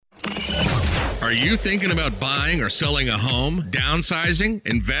Are you thinking about buying or selling a home, downsizing,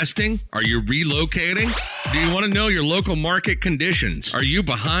 investing? Are you relocating? Do you want to know your local market conditions? Are you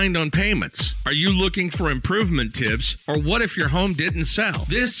behind on payments? Are you looking for improvement tips? Or what if your home didn't sell?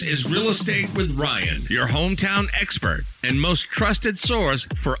 This is Real Estate with Ryan, your hometown expert and most trusted source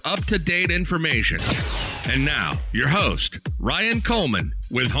for up-to-date information. And now, your host, Ryan Coleman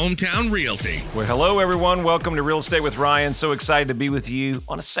with Hometown Realty. Well, hello, everyone. Welcome to Real Estate with Ryan. So excited to be with you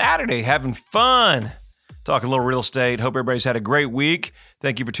on a Saturday, having fun, talking a little real estate. Hope everybody's had a great week.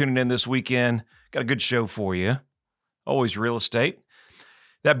 Thank you for tuning in this weekend. Got a good show for you. Always real estate.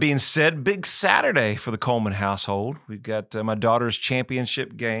 That being said, big Saturday for the Coleman household. We've got my daughter's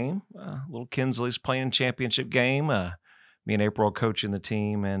championship game. Little Kinsley's playing championship game. Me and April are coaching the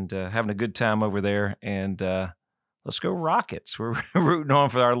team and having a good time over there. And let's go Rockets. We're rooting on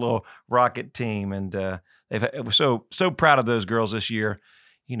for our little Rocket team. And we're so proud of those girls this year.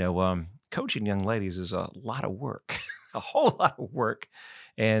 You know, coaching young ladies is a lot of work, a whole lot of work.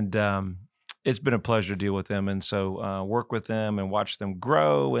 And it's been a pleasure to deal with them. And so work with them and watch them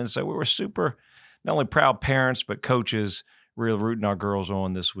grow. And so we were super, not only proud parents, but coaches, really rooting our girls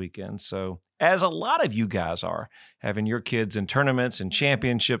on this weekend. So as a lot of you guys are, having your kids in tournaments and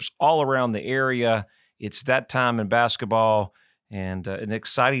championships all around the area, it's that time in basketball and an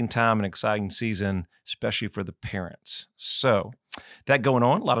exciting time, an exciting season, especially for the parents. So that going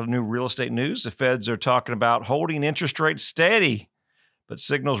on, a lot of new real estate news. The Feds are talking about holding interest rates steady, but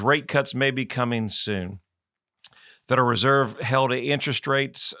signals rate cuts may be coming soon. Federal Reserve held interest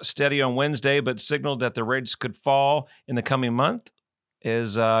rates steady on Wednesday, but signaled that the rates could fall in the coming month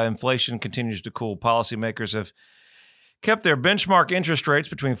as inflation continues to cool. Policymakers have kept their benchmark interest rates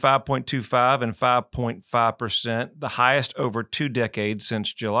between 5.25 and 5.5%, the highest over 2 decades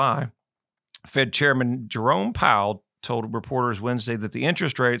since July. Fed Chairman Jerome Powell told reporters Wednesday that the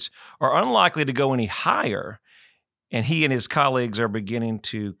interest rates are unlikely to go any higher, and he and his colleagues are beginning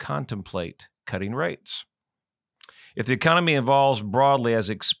to contemplate cutting rates. If the economy evolves broadly as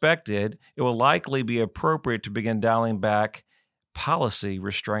expected, it will likely be appropriate to begin dialing back policy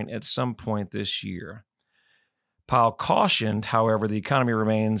restraint at some point this year. Powell cautioned, however, the economy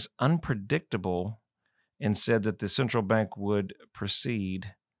remains unpredictable and said that the central bank would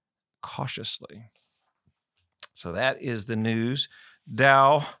proceed cautiously. So that is the news.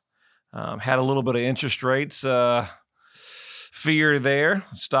 Dow had a little bit of interest rates fear there.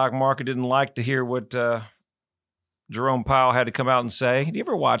 The stock market didn't like to hear what Jerome Powell had to come out and say. Do you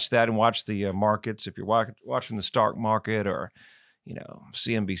ever watch that and watch the markets? If you're watching the stock market or, you know,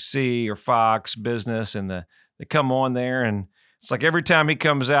 CNBC or Fox Business, and they come on there, and it's like every time he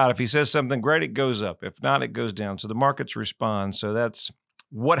comes out, if he says something great, it goes up. If not, it goes down. So the markets respond. So that's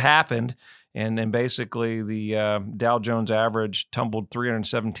what happened. And basically the Dow Jones average tumbled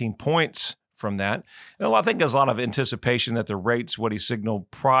 317 points from that. And I think there's a lot of anticipation that the rates, what he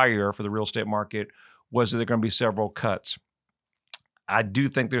signaled prior for the real estate market, was that there are going to be several cuts. I do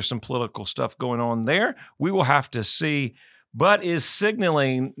think there's some political stuff going on there. We will have to see, but is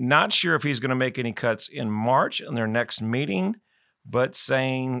signaling, not sure if he's going to make any cuts in March in their next meeting, but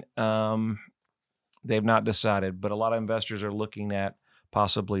saying they've not decided. But a lot of investors are looking at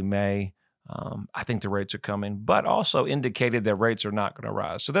possibly May. I think the rates are coming, but also indicated that rates are not going to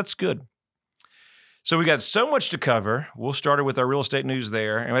rise. So that's good. So we got so much to cover. We'll start it with our real estate news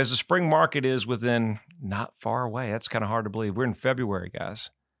there. And as the spring market is within not far away, that's kind of hard to believe. We're in February, guys.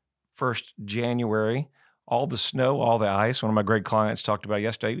 1st January, all the snow, all the ice. One of my great clients talked about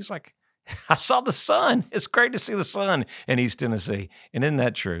yesterday. He was like, I saw the sun. It's great to see the sun in East Tennessee. And isn't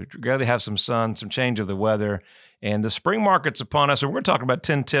that true? We're glad to have some sun, some change of the weather. And the spring market's upon us. And we're talking about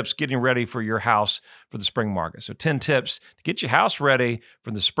 10 tips getting ready for your house for the spring market. So 10 tips to get your house ready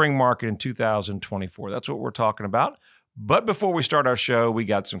for the spring market in 2024. That's what we're talking about. But before we start our show, we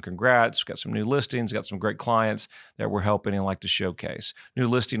got some congrats, got some new listings, got some great clients that we're helping and like to showcase. New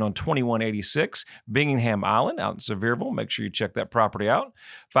listing on 2186 Bingham Island out in Sevierville. Make sure you check that property out.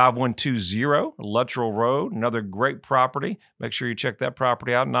 5120 Luttrell Road, another great property. Make sure you check that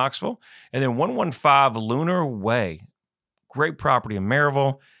property out in Knoxville. And then 115 Lunar Way, great property in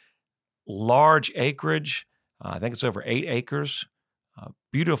Maryville. Large acreage. I think it's over 8 acres.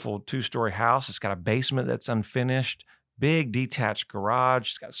 Beautiful 2-story house. It's got a basement that's unfinished. Big detached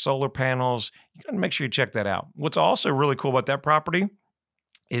garage. It's got solar panels. You got to make sure you check that out. What's also really cool about that property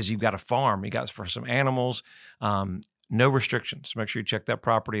is you've got a farm. You got for some animals. No restrictions. Make sure you check that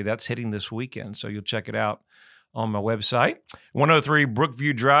property. That's hitting this weekend, so you'll check it out on my website. 103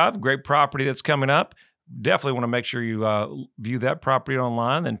 Brookview Drive, great property that's coming up. Definitely want to make sure you view that property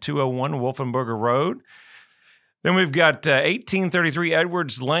online. Then 201 Wolfenberger Road. Then we've got 1833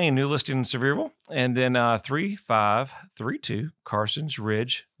 Edwards Lane, new listing in Sevierville, and then 3532 Carson's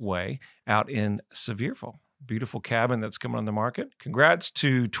Ridge Way out in Sevierville. Beautiful cabin that's coming on the market. Congrats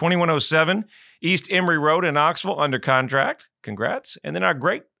to 2107 East Emory Road in Knoxville under contract. Congrats. And then our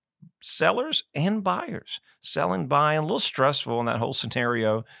great sellers and buyers. Selling, buying, a little stressful in that whole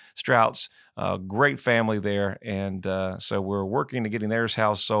scenario. Strouts, great family there. And so we're working to getting theirs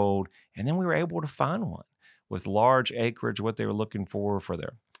house sold. And then we were able to find one with large acreage, what they were looking for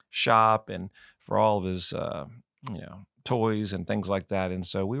their shop and for all of his, toys and things like that. And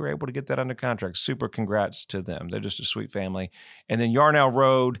so we were able to get that under contract. Super congrats to them. They're just a sweet family. And then Yarnell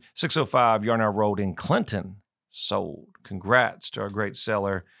Road, 605 Yarnell Road in Clinton, sold. Congrats to our great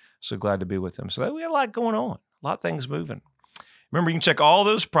seller. So glad to be with them. So we had a lot going on, a lot of things moving. Remember, you can check all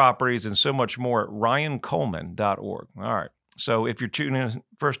those properties and so much more at ryancoleman.org. All right. So if you're tuning in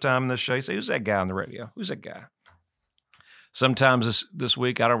first time in this show, you say, who's that guy on the radio? Who's that guy? Sometimes this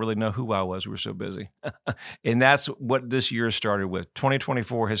week, I don't really know who I was. We were so busy. And that's what this year started with.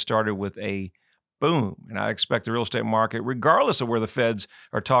 2024 has started with a boom. And I expect the real estate market, regardless of where the feds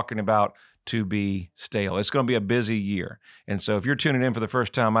are talking about, to be stale. It's going to be a busy year. And so if you're tuning in for the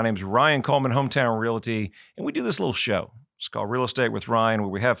first time, my name is Ryan Coleman, Hometown Realty, and we do this little show. It's called Real Estate with Ryan, where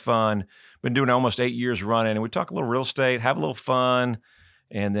we have fun. Been doing it almost 8 years running, and we talk a little real estate, have a little fun,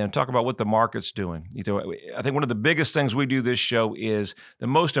 and then talk about what the market's doing. I think one of the biggest things we do this show is the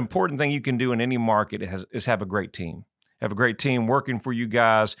most important thing you can do in any market is have a great team. Have a great team working for you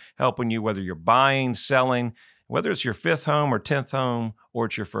guys, helping you, whether you're buying, selling, whether it's your 5th home or 10th home or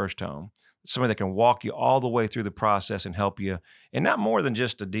it's your first home. Somebody that can walk you all the way through the process and help you. And not more than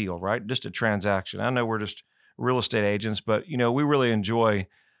just a deal, right? Just a transaction. I know we're just real estate agents, but we really enjoy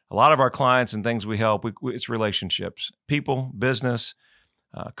a lot of our clients and things we help. It's relationships, people, business,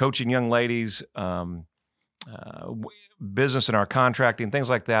 coaching young ladies, business in our contracting, things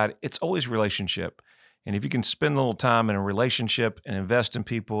like that. It's always relationship. And if you can spend a little time in a relationship and invest in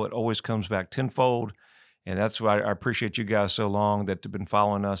people, it always comes back tenfold. And that's why I appreciate you guys so long that have been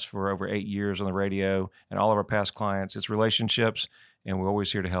following us for over 8 years on the radio and all of our past clients. It's relationships, and we're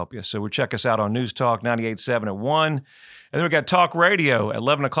always here to help you. So check us out on News Talk 98.7 at 1. And then we got Talk Radio at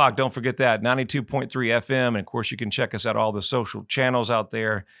 11 o'clock. Don't forget that, 92.3 FM. And, of course, you can check us out all the social channels out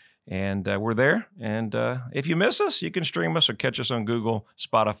there. And we're there. And if you miss us, you can stream us or catch us on Google,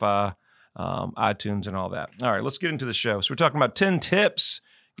 Spotify, iTunes, and all that. All right, let's get into the show. So we're talking about 10 tips.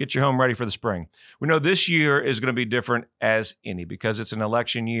 Get your home ready for the spring. We know this year is going to be different as any because it's an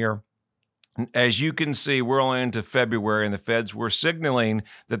election year. As you can see, we're only into February, and the feds were signaling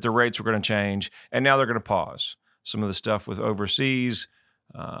that the rates were going to change, and now they're going to pause some of the stuff with overseas,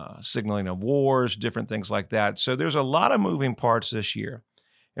 signaling of wars, different things like that. So there's a lot of moving parts this year.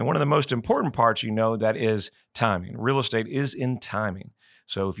 And one of the most important parts, that is timing. Real estate is in timing.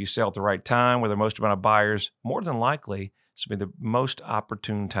 So if you sell at the right time where the most amount of buyers, more than likely, it's going to be the most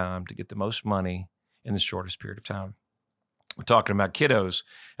opportune time to get the most money in the shortest period of time. We're talking about kiddos.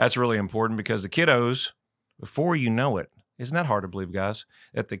 That's really important because the kiddos, before you know it, isn't that hard to believe, guys,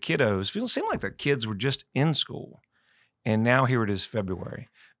 that the kiddos, it seemed like the kids were just in school. And now here it is February.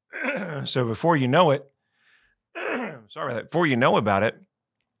 So before you know it, before you know about it,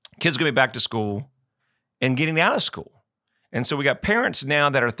 kids are going to be back to school and getting out of school. And so we got parents now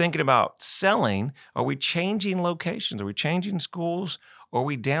that are thinking about selling. Are we changing locations? Are we changing schools? Are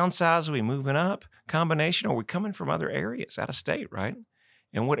we downsizing? Are we moving up? Combination? Are we coming from other areas out of state, right?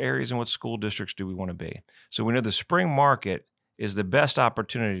 And what areas and what school districts do we want to be? So we know the spring market is the best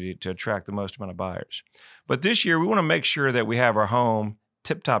opportunity to attract the most amount of buyers. But this year, we want to make sure that we have our home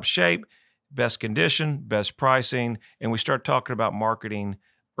tip-top shape, best condition, best pricing, and we start talking about marketing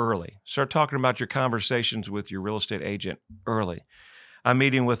early. Start talking about your conversations with your real estate agent early. I'm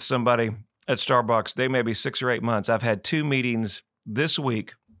meeting with somebody at Starbucks. They may be 6 or 8 months. I've had 2 meetings this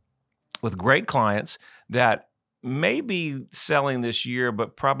week with great clients that may be selling this year,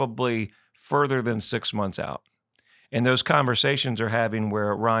 but probably further than 6 months out. And those conversations are having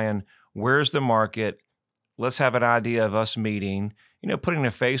where, Ryan, where's the market? Let's have an idea of us meeting, putting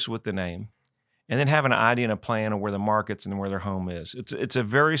a face with the name. And then have an idea and a plan of where the market's and where their home is. It's a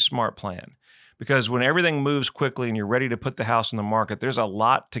very smart plan because when everything moves quickly and you're ready to put the house in the market, there's a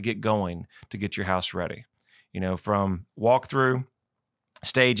lot to get going to get your house ready. From walkthrough,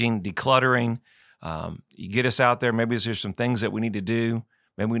 staging, decluttering. You get us out there. Maybe there's some things that we need to do.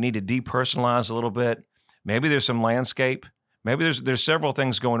 Maybe we need to depersonalize a little bit. Maybe there's some landscape. Maybe there's several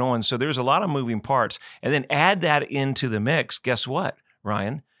things going on. So there's a lot of moving parts. And then add that into the mix. Guess what,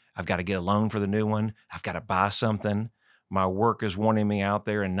 Ryan? I've got to get a loan for the new one. I've got to buy something. My work is wanting me out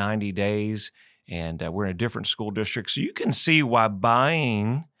there in 90 days. and we're in a different school district. So you can see why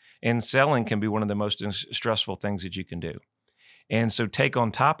buying and selling can be one of the most stressful things that you can do. And so take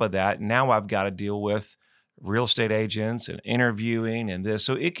on top of that, now I've got to deal with real estate agents and interviewing and this.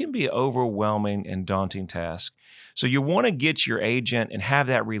 So it can be an overwhelming and daunting task. So you want to get your agent and have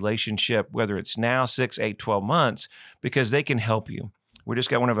that relationship, whether it's now 6, 8, 12 months, because they can help you. We just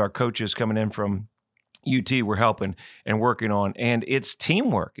got one of our coaches coming in from UT we're helping and working on, and it's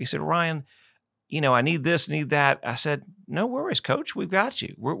teamwork. He said, Ryan, I need this, need that. I said, no worries, coach. We've got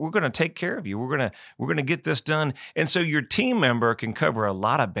you. We're going to take care of you. We're going to get this done. And so your team member can cover a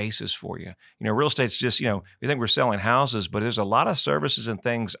lot of bases for you. Real estate's just, we think we're selling houses, but there's a lot of services and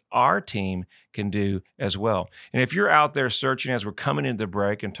things our team can do as well. And if you're out there searching as we're coming into the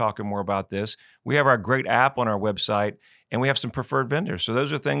break and talking more about this, we have our great app on our website, and we have some preferred vendors. So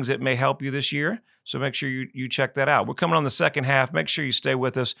those are things that may help you this year. So make sure you check that out. We're coming on the second half. Make sure you stay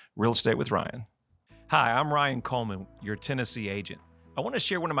with us. Real Estate with Ryan. Hi, I'm Ryan Coleman, your Tennessee agent. I want to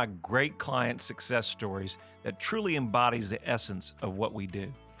share one of my great client success stories that truly embodies the essence of what we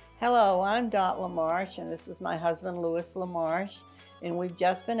do. Hello, I'm Dot LaMarche, and this is my husband, Louis LaMarche, and we've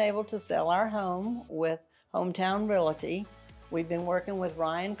just been able to sell our home with Hometown Realty. We've been working with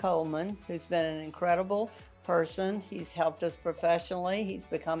Ryan Coleman, who's been an incredible person. He's helped us professionally. He's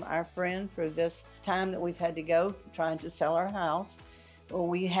become our friend through this time that we've had to go trying to sell our house. Well,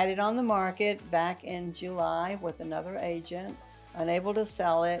 we had it on the market back in July with another agent, unable to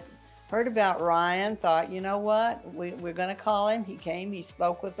sell it. Heard about Ryan, thought, you know what, we're going to call him. He came, he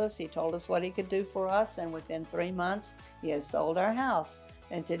spoke with us, he told us what he could do for us, and within 3 months, he has sold our house.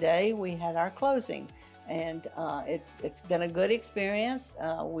 And today we had our closing, and it's been a good experience.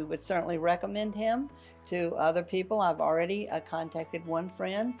 We would certainly recommend him to other people. I've already contacted one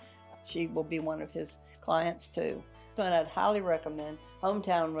friend. She will be one of his clients too. And I'd highly recommend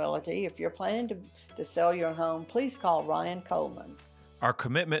Hometown Realty. If you're planning to sell your home, please call Ryan Coleman. Our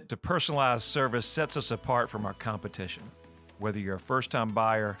commitment to personalized service sets us apart from our competition. Whether you're a first-time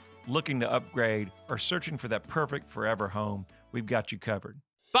buyer, looking to upgrade, or searching for that perfect forever home, we've got you covered.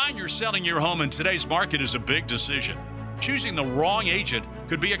 Buying or selling your home in today's market is a big decision. Choosing the wrong agent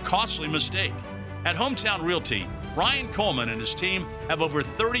could be a costly mistake. At Hometown Realty, Ryan Coleman and his team have over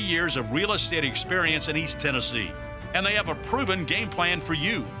 30 years of real estate experience in East Tennessee, and they have a proven game plan for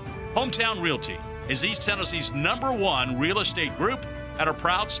you. Hometown Realty is East Tennessee's #1 real estate group and a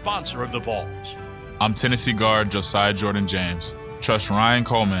proud sponsor of the Vols. I'm Tennessee guard Josiah Jordan James. Trust Ryan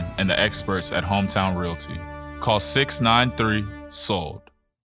Coleman and the experts at Hometown Realty. Call 693-SOLD.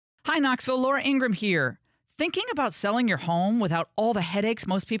 Hi, Knoxville. Laura Ingram here. Thinking about selling your home without all the headaches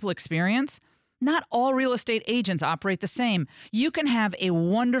most people experience? Not all real estate agents operate the same. You can have a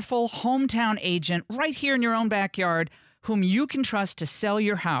wonderful hometown agent right here in your own backyard whom you can trust to sell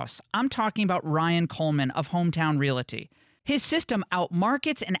your house. I'm talking about Ryan Coleman of Hometown Realty. His system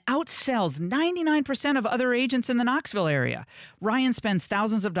outmarkets and outsells 99% of other agents in the Knoxville area. Ryan spends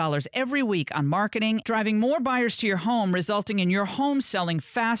thousands of dollars every week on marketing, driving more buyers to your home, resulting in your home selling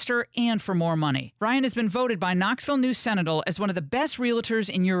faster and for more money. Ryan has been voted by Knoxville News Sentinel as one of the best realtors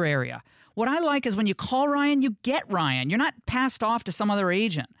in your area. What I like is when you call Ryan, you get Ryan. You're not passed off to some other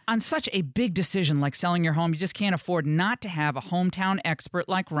agent. On such a big decision like selling your home, you just can't afford not to have a hometown expert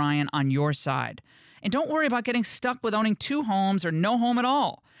like Ryan on your side. And don't worry about getting stuck with owning 2 homes or no home at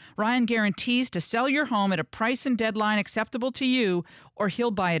all. Ryan guarantees to sell your home at a price and deadline acceptable to you, or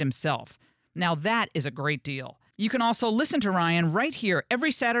he'll buy it himself. Now that is a great deal. You can also listen to Ryan right here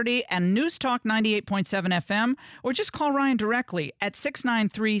every Saturday at News Talk 98.7 FM, or just call Ryan directly at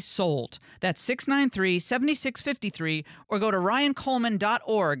 693-SOLD. That's 693-7653, or go to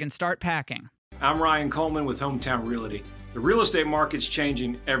ryancoleman.org and start packing. I'm Ryan Coleman with Hometown Realty. The real estate market's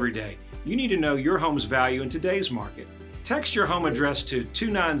changing every day. You need to know your home's value in today's market. Text your home address to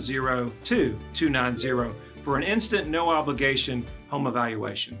 290-2290 for an instant, no-obligation home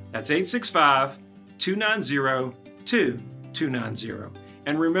evaluation. That's 865-290-2290.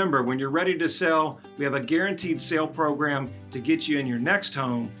 And remember, when you're ready to sell, we have a guaranteed sale program to get you in your next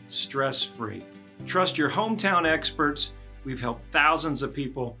home stress-free. Trust your hometown experts. We've helped thousands of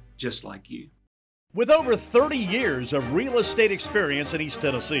people just like you. With over 30 years of real estate experience in East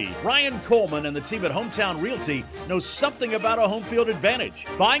Tennessee, Ryan Coleman and the team at Hometown Realty know something about a home field advantage.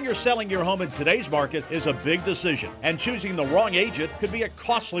 Buying or selling your home in today's market is a big decision, and choosing the wrong agent could be a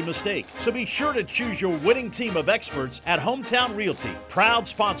costly mistake. So be sure to choose your winning team of experts at Hometown Realty, proud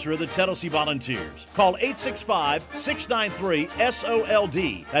sponsor of the Tennessee Volunteers. Call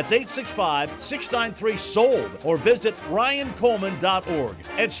 865-693-SOLD. That's 865-693-SOLD, or visit ryancoleman.org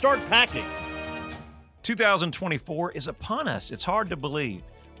and start packing. 2024 is upon us. It's hard to believe.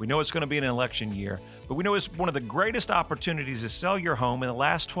 We know it's going to be an election year, but we know it's one of the greatest opportunities to sell your home in the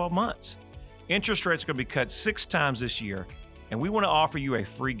last 12 months. Interest rates are going to be cut 6 times this year, and we want to offer you a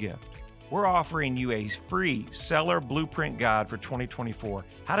free gift. We're offering you a free seller blueprint guide for 2024,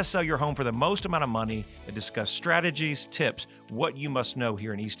 how to sell your home for the most amount of money, and discuss strategies, tips, what you must know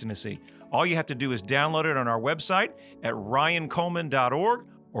here in East Tennessee. All you have to do is download it on our website at ryancoleman.org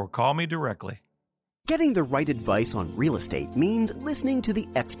or call me directly. Getting the right advice on real estate means listening to the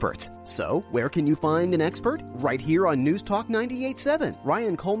experts. So, where can you find an expert? Right here on News Talk 98.7.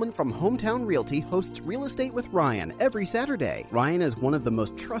 Ryan Coleman from Hometown Realty hosts Real Estate with Ryan every Saturday. Ryan is one of the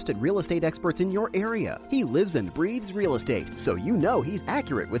most trusted real estate experts in your area. He lives and breathes real estate, so you know he's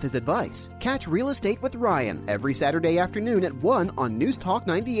accurate with his advice. Catch Real Estate with Ryan every Saturday afternoon at 1 on News Talk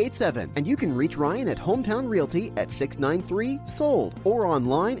 98.7. And you can reach Ryan at Hometown Realty at 693-SOLD or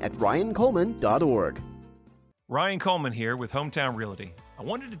online at ryancoleman.org. Ryan Coleman here with Hometown Realty. I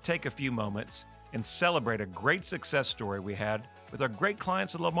wanted to take a few moments and celebrate a great success story we had with our great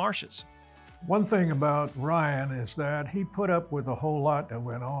clients at LaMarche's. One thing about Ryan is that he put up with a whole lot that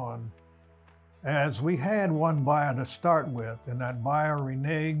went on, as we had one buyer to start with, and that buyer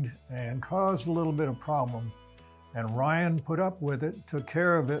reneged and caused a little bit of problem. And Ryan put up with it, took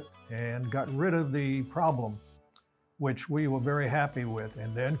care of it, and got rid of the problem, which we were very happy with,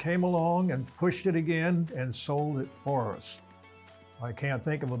 and then came along and pushed it again and sold it for us. I can't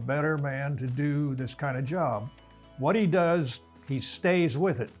think of a better man to do this kind of job. What he does, he stays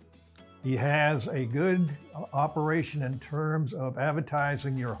with it. He has a good operation in terms of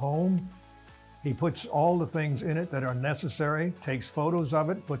advertising your home. He puts all the things in it that are necessary, takes photos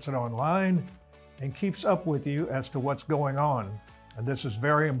of it, puts it online, and keeps up with you as to what's going on. And this is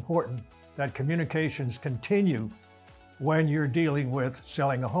very important, that communications continue when you're dealing with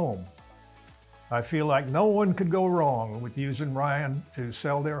selling a home. I feel like no one could go wrong with using Ryan to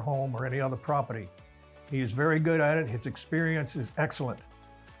sell their home or any other property. He is very good at it. His experience is excellent.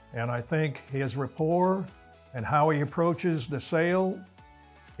 And I think his rapport and how he approaches the sale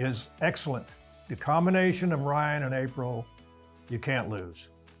is excellent. The combination of Ryan and April, you can't lose.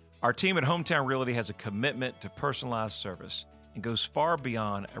 Our team at Hometown Realty has a commitment to personalized service and goes far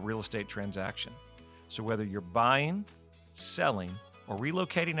beyond a real estate transaction. So whether you're buying, selling, or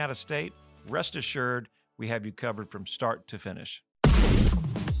relocating out of state, rest assured we have you covered from start to finish.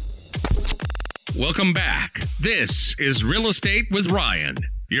 Welcome back. This is Real Estate with Ryan,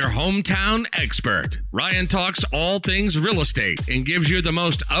 your hometown expert. Ryan talks all things real estate and gives you the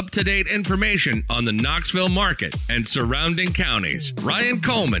most up-to-date information on the Knoxville market and surrounding counties. Ryan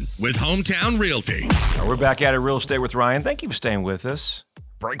Coleman with Hometown Realty. We're back at it, Real Estate with Ryan. Thank you for staying with us.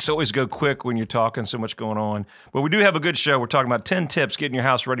 Breaks always go quick when you're talking, so much going on. But we do have a good show. We're talking about 10 tips getting your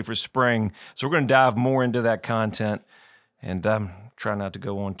house ready for spring. So we're going to dive more into that content. And try not to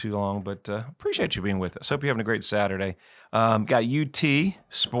go on too long, but appreciate you being with us. Hope you're having a great Saturday. Got UT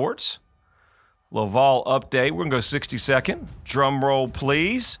Sports, Laval update. We're going to go 60-second. Drum roll,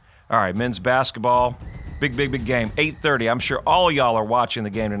 please. All right, men's basketball. Big game. 8:30. I'm sure all y'all are watching the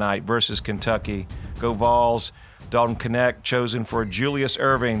game tonight versus Kentucky. Go Vols. Dalton Knecht chosen for Julius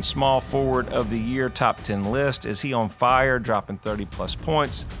Erving Small Forward of the Year top 10 list. Is he on fire, dropping 30-plus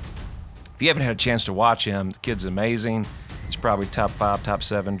points? If you haven't had a chance to watch him, the kid's amazing. He's probably top 5, top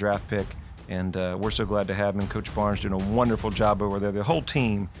 7 draft pick, and we're so glad to have him. Coach Barnes doing a wonderful job over there. The whole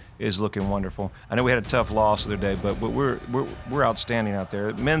team is looking wonderful. I know we had a tough loss the other day, but we're outstanding out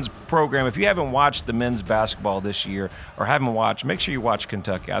there. Men's program, if you haven't watched the men's basketball this year or haven't watched, make sure you watch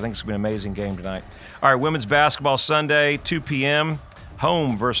Kentucky. I think it's going to be an amazing game tonight. All right, women's basketball Sunday, 2 p.m.,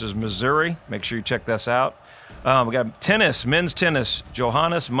 home versus Missouri. Make sure you check this out. We got tennis, men's tennis,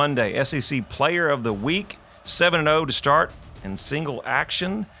 Johannes Monday, SEC Player of the Week, 7-0 to start in single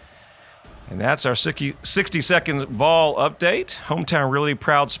action. And that's our 60-second Vol update. Hometown Realty,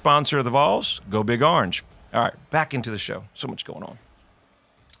 proud sponsor of the Vols. Go Big Orange. All right, back into the show. So much going on.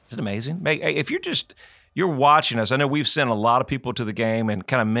 Isn't it amazing? Hey, if you're watching us, I know we've sent a lot of people to the game and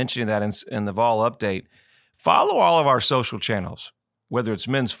kind of mentioning that in the Vol update. Follow all of our social channels, whether it's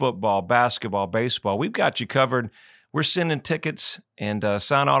men's football, basketball, baseball. We've got you covered. We're sending tickets and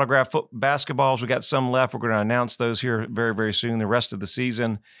sign autograph basketballs. We got some left. We're going to announce those here very, very soon, the rest of the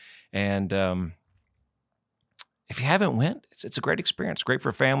season. And if you haven't went, it's a great experience, great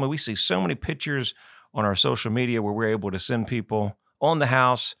for family. We see so many pictures on our social media where we're able to send people on the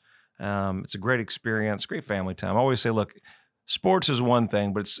house. It's a great experience, great family time. I always say, look, sports is one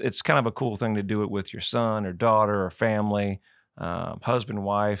thing, but it's kind of a cool thing to do it with your son or daughter or family, husband,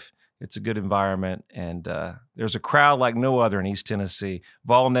 wife. It's a good environment, and there's a crowd like no other in East Tennessee.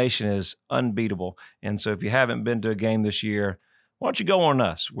 Vol Nation is unbeatable, and so if you haven't been to a game this year, why don't you go on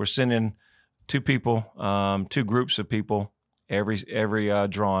us? We're sending two groups of people every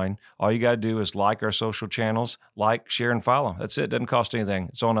drawing. All you got to do is like our social channels, like, share, and follow. That's it. Doesn't cost anything.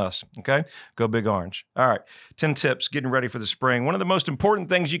 It's on us. Okay? Go Big Orange. All right. 10 tips getting ready for the spring. One of the most important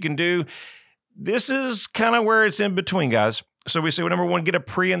things you can do, this is kind of where it's in between, guys. So we say, well, number one, get a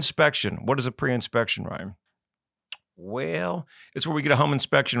pre-inspection. What is a pre-inspection, Ryan? Well, it's where we get a home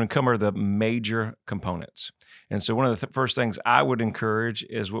inspection and cover the major components. And so one of the first things I would encourage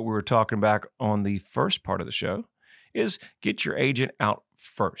is what we were talking about on the first part of the show, is get your agent out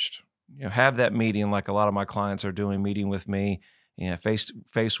first. Have that meeting like a lot of my clients are doing, meeting with me, face to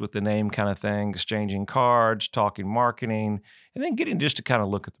face with the name kind of thing, exchanging cards, talking marketing, and then getting just to kind of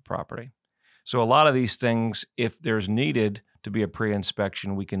look at the property. So a lot of these things, if there's needed to be a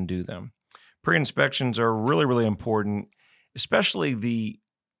pre-inspection, we can do them. Pre-inspections are really, really important, especially the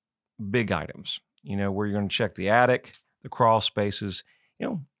big items, where you're going to check the attic, the crawl spaces.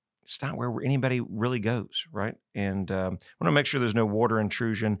 It's not where anybody really goes, right? And want to make sure there's no water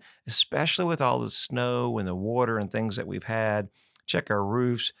intrusion, especially with all the snow and the water and things that we've had. Check our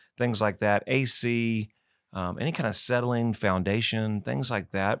roofs, things like that, AC, any kind of settling, foundation, things like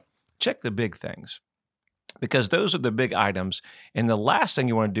that. Check the big things, because those are the big items. And the last thing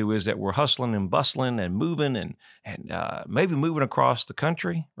you want to do is that we're hustling and bustling and moving and maybe moving across the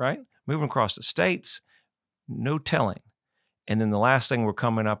country, right? Moving across the states, no telling. And then the last thing we're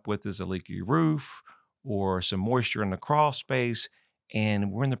coming up with is a leaky roof or some moisture in the crawl space,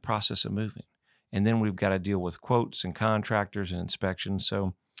 and we're in the process of moving. And then we've got to deal with quotes and contractors and inspections.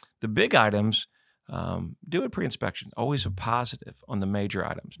 So the big items, do a pre-inspection. Always a positive on the major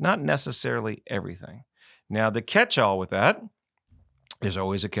items, not necessarily everything. Now, the catch-all with that is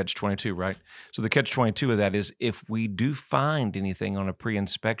always a catch-22, right? So the catch-22 of that is if we do find anything on a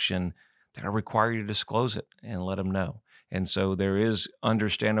pre-inspection, they're going to require you to disclose it and let them know. And so there is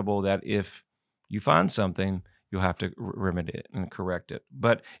understandable that if you find something, you'll have to remedy it and correct it.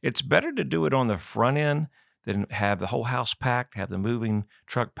 But it's better to do it on the front end than have the whole house packed, have the moving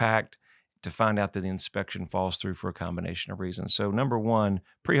truck packed, to find out that the inspection falls through for a combination of reasons. So number one,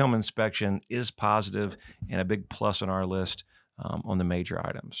 pre-home inspection is positive and a big plus on our list on the major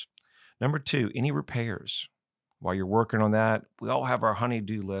items. Number two, any repairs. While you're working on that, we all have our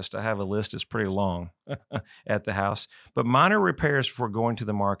honey-do list. I have a list that's pretty long at the house. But minor repairs before going to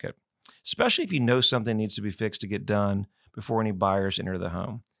the market, especially if you know something needs to be fixed to get done before any buyers enter the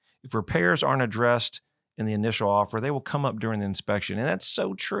home. If repairs aren't addressed in the initial offer, they will come up during the inspection. And that's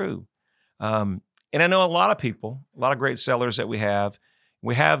so true. And I know a lot of people, a lot of great sellers that we have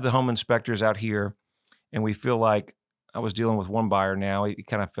the home inspectors out here, and we feel like, I was dealing with one buyer now, he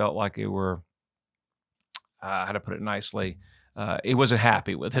kind of felt like they were, how to put it nicely, he wasn't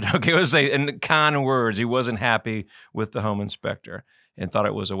happy with it. Okay, it was in kind words, he wasn't happy with the home inspector and thought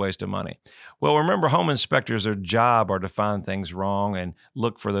it was a waste of money. Well, remember, home inspectors, their job are to find things wrong and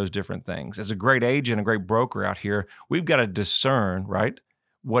look for those different things. As a great agent, a great broker out here, we've got to discern, right,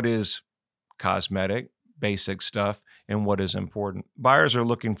 what is cosmetic, basic stuff, and what is important. Buyers are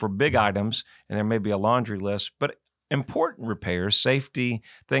looking for big items, and there may be a laundry list, but important repairs, safety,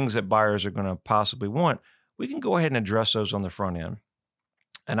 things that buyers are going to possibly want, we can go ahead and address those on the front end.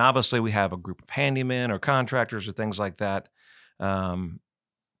 And obviously, we have a group of handymen or contractors or things like that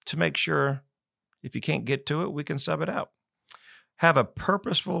to make sure if you can't get to it, we can sub it out. Have a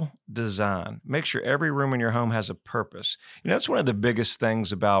purposeful design. Make sure every room in your home has a purpose. That's one of the biggest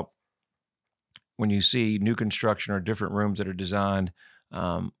things about when you see new construction or different rooms that are designed.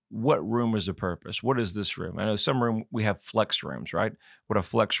 What room is the purpose? What is this room? I know some room we have flex rooms, right? What a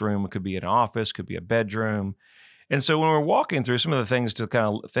flex room, it could be an office, could be a bedroom. And so when we're walking through some of the things to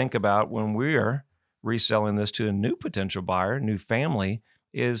kind of think about when we're reselling this to a new potential buyer, new family,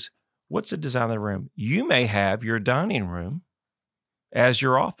 is what's the design of the room? You may have your dining room as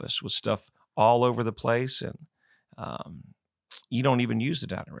your office with stuff all over the place, and you don't even use the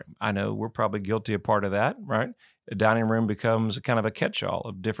dining room. I know we're probably guilty of part of that, right? The dining room becomes kind of a catch-all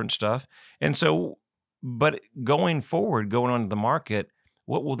of different stuff. And so, but going forward, going on to the market,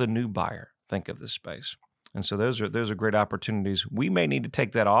 what will the new buyer think of this space? And so those are great opportunities. We may need to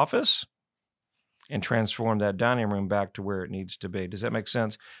take that office and transform that dining room back to where it needs to be. Does that make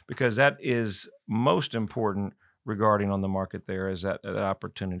sense? Because that is most important regarding on the market there, is that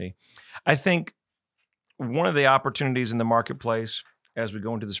opportunity. I think one of the opportunities in the marketplace as we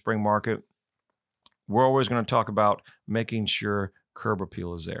go into the spring market, we're always going to talk about making sure curb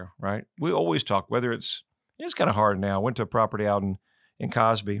appeal is there, right? We always talk, whether it's kind of hard now. I went to a property out in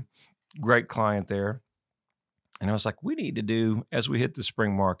Cosby, great client there. And I was like, we need to do, as we hit the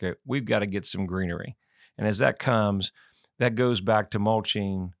spring market, we've got to get some greenery. And as that comes, that goes back to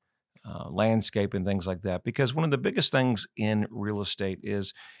mulching, landscape, and things like that. Because one of the biggest things in real estate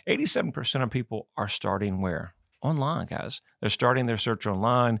is 87% of people are starting where? Online, guys. They're starting their search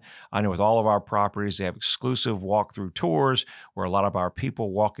online. I know with all of our properties, they have exclusive walkthrough tours where a lot of our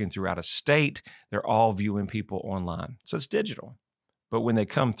people walking through out of state, they're all viewing people online. So it's digital. But when they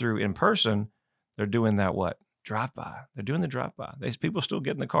come through in person, they're doing that what? Drive-by. They're doing the drive-by. People still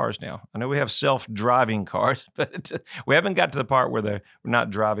get in the cars now. I know we have self-driving cars, but we haven't got to the part where we're not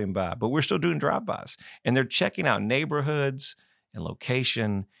driving by, but we're still doing drive-bys. And they're checking out neighborhoods and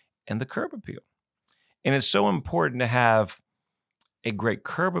location and the curb appeal. And it's so important to have a great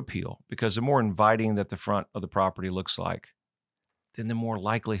curb appeal because the more inviting that the front of the property looks like, then the more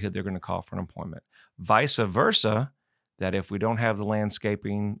likelihood they're going to call for an appointment. Vice versa, that if we don't have the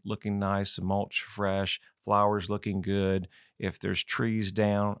landscaping looking nice, the mulch fresh, flowers looking good, if there's trees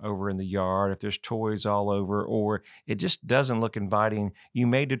down over in the yard, if there's toys all over, or it just doesn't look inviting, you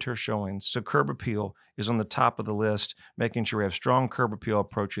may deter showings. So curb appeal is on the top of the list, making sure we have strong curb appeal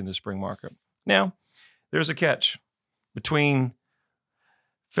approaching the spring market. Now, there's a catch. Between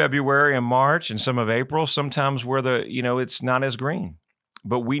February and March and some of April, sometimes where it's not as green.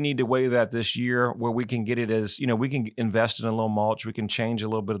 But we need to weigh that this year where we can get it as, we can invest in a little mulch. We can change a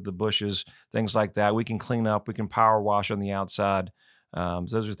little bit of the bushes, things like that. We can clean up. We can power wash on the outside.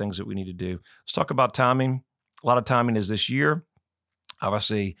 Those are things that we need to do. Let's talk about timing. A lot of timing is this year.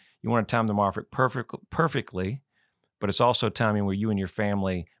 Obviously, you want to time the market perfectly, but it's also timing where you and your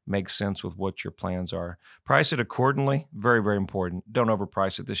family make sense with what your plans are. Price it accordingly. Very, very important. Don't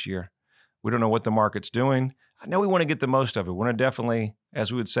overprice it this year. We don't know what the market's doing. I know we want to get the most of it. We want to definitely,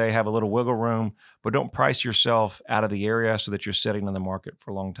 as we would say, have a little wiggle room, but don't price yourself out of the area so that you're sitting on the market for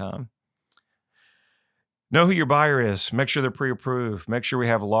a long time. Know who your buyer is. Make sure they're pre-approved. Make sure we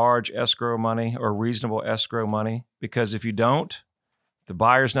have large escrow money or reasonable escrow money, because if you don't, the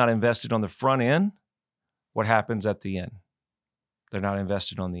buyer's not invested on the front end. What happens at the end? They're not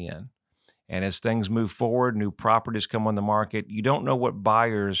invested on the end. And as things move forward, new properties come on the market, you don't know what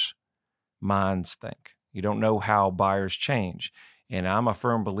buyers' minds think. You don't know how buyers change. And I'm a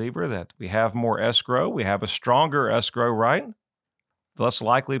firm believer that we have more escrow, we have a stronger escrow, right? The less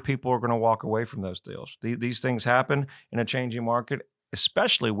likely people are going to walk away from those deals. These things happen in a changing market,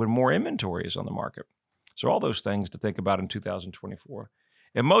 especially when more inventory is on the market. So all those things to think about in 2024.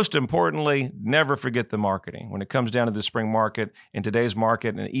 And most importantly, never forget the marketing. When it comes down to the spring market, in today's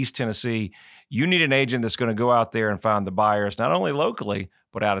market in East Tennessee, you need an agent that's going to go out there and find the buyers, not only locally,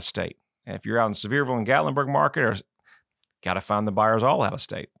 but out of state. And if you're out in Sevierville and Gatlinburg market, got to find the buyers all out of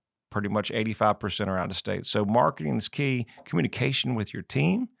state. Pretty much 85% are out of state. So marketing is key. Communication with your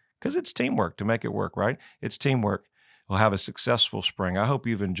team, because it's teamwork to make it work, right? It's teamwork. We'll have a successful spring. I hope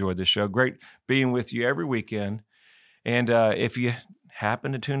you've enjoyed this show. Great being with you every weekend. And if you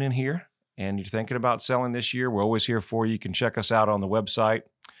happen to tune in here and you're thinking about selling this year, we're always here for you. You can check us out on the website.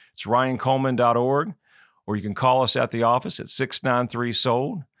 It's ryancoleman.org, or you can call us at the office at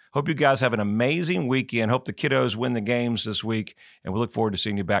 693-SOLD. Hope you guys have an amazing weekend. Hope the kiddos win the games this week, and we look forward to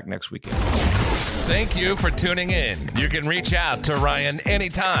seeing you back next weekend. Thank you for tuning in. You can reach out to Ryan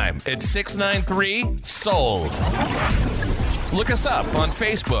anytime at 693-SOLD. Look us up on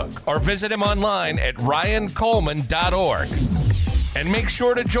Facebook or visit him online at ryancoleman.org. And make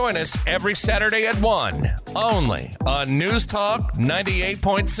sure to join us every Saturday at 1, only on News Talk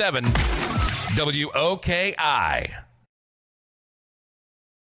 98.7 WOKI.